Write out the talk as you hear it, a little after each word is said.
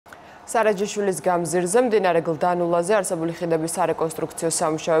სარაჯიშვილის გამზირზე მდინარე გლდანულაზე არსებული ხიდების სარეკონსტრუქციო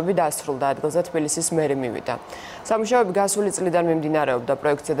სამუშაოები დასრულდა. ადგილზე თბილისის მერი მივიდა. სამუშაოები გასული წლიდან მიმდინარეობდა.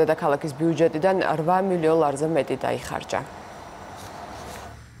 პროექტზე დედაქალაქის ბიუჯეტიდან 8 მილიონ ლარზე მეტი დაიხარჯა.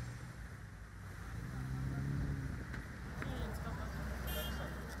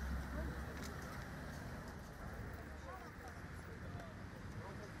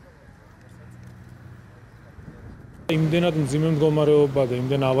 იმდენად მძიმე მდგომარეობა და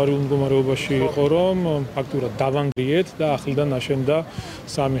იმდენ ავარიულ მდგომარეობაში იყო, რომ ფაქტურად დავანგრიეთ და ახლიდან აშენდა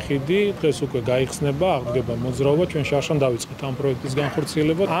 3 ხიდი. დღეს უკვე გაიხსნება, აღდგება მოძრაობა, ჩვენ შარშან დავიწყეთ ამ პროექტის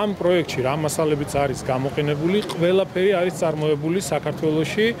განხორციელება. ამ პროექტში რა მასალებიც არის გამოყენებული, ყველაფერი არის წარმოებული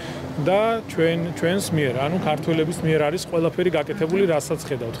საქართველოში და ჩვენს მიერ, ანუ ქართველების მიერ არის ყველაფერი გაკეთებული, რასაც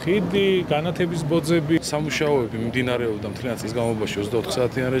ხედავთ. ხიდი, განათების ბოძები, სამუშაოები მიმდინარეობდა მთლიან წლის განმავლობაში 24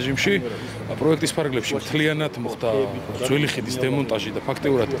 საათიან რეჟიმში. პროექტის ფარგლებში მთლიანად მოხდა ძველი ხიდის დემონტაჟი და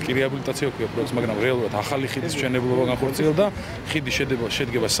ფაქტიურად კი რეაბილიტაცია ქვია პროექტს, მაგრამ რეალურად ახალი ხიდის მშენებლობა განხორციელდა. ხიდი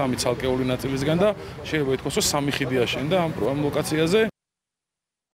შედგება 3 ცალკეული ნაწილისგან და შეიძლება ითქვას, რომ 3 ხიდი აშენდა ამ ლოკაციაზე.